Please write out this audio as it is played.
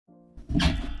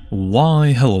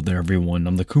Why, hello there everyone,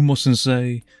 I'm the Kumo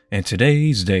Sensei, and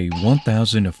today's day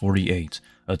 1048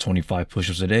 of 25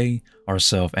 push-ups a day, our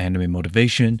self-anime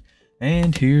motivation,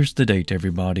 and here's the date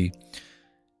everybody.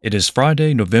 It is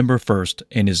Friday, November 1st,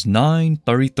 and it's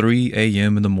 9:33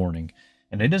 a.m. in the morning,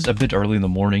 and it is a bit early in the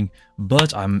morning,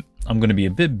 but I'm going to be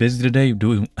a bit busy today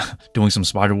doing some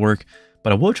spider work,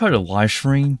 but I will try to live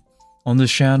stream on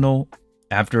this channel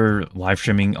after live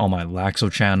streaming on my Laxo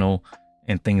channel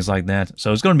and things like that.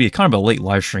 So it's going to be kind of a late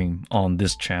live stream on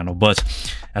this channel. But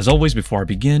as always, before I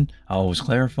begin, I always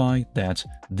clarify that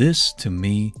this to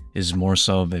me is more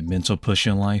so of a mental push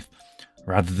in life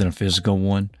rather than a physical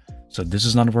one. So this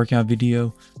is not a workout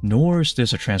video, nor is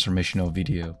this a transformational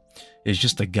video. It's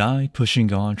just a guy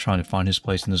pushing on, trying to find his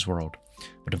place in this world.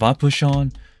 But if I push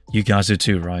on, you guys do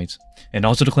too, right? And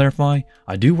also to clarify,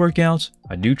 I do work out,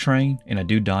 I do train, and I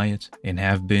do diet, and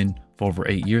have been for over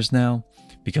 8 years now,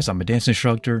 because I'm a dance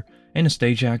instructor and a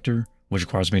stage actor, which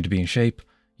requires me to be in shape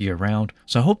year-round.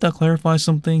 So I hope that clarifies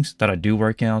some things, that I do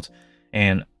work out,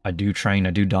 and I do train,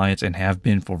 I do diets, and have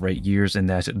been for 8 years, and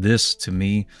that this, to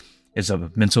me, is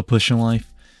a mental push in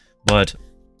life. But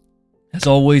as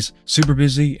always, super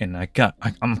busy, and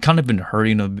I'm kind of in a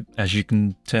hurry, as you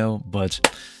can tell.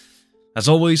 But as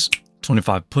always,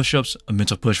 25 push-ups, a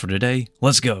mental push for today.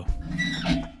 Let's go.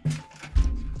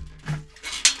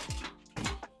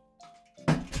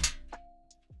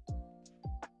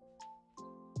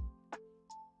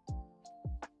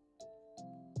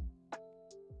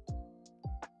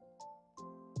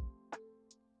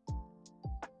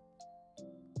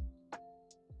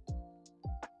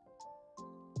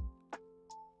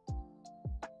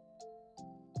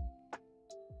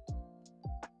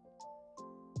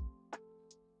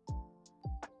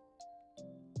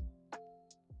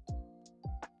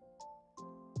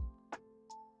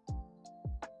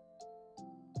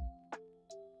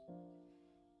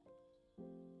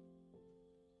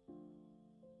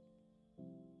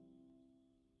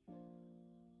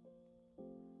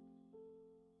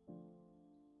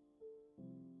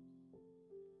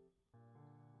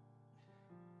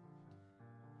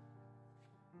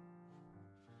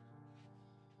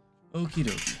 Okie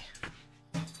dokie.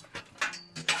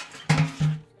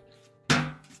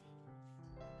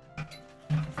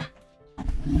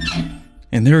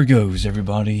 And there it goes,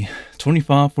 everybody.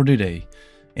 25 for today.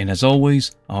 And as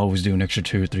always, I always do an extra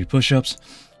 2 or 3 push-ups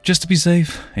just to be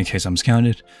safe in case I'm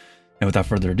miscounted. And without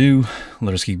further ado,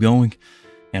 let us keep going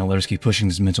and let us keep pushing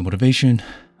this mental motivation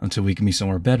until we can be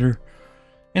somewhere better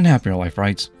and happier in life,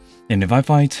 right? And if I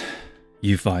fight,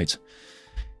 you fight.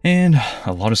 And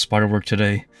a lot of spider work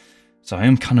today. So I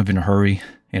am kind of in a hurry,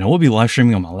 and I will be live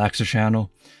streaming on my Laxo channel,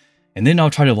 and then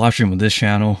I'll try to live stream on this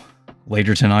channel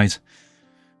later tonight,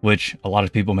 which a lot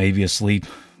of people may be asleep,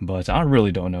 but I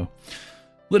really don't know.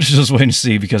 Let's just wait and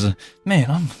see, because man,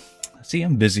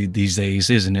 I'm busy these days,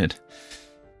 isn't it?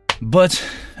 But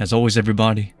as always,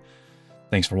 everybody,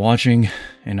 thanks for watching,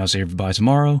 and I'll see everybody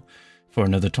tomorrow for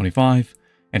another 25.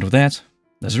 And with that,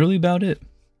 that's really about it.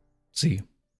 See you.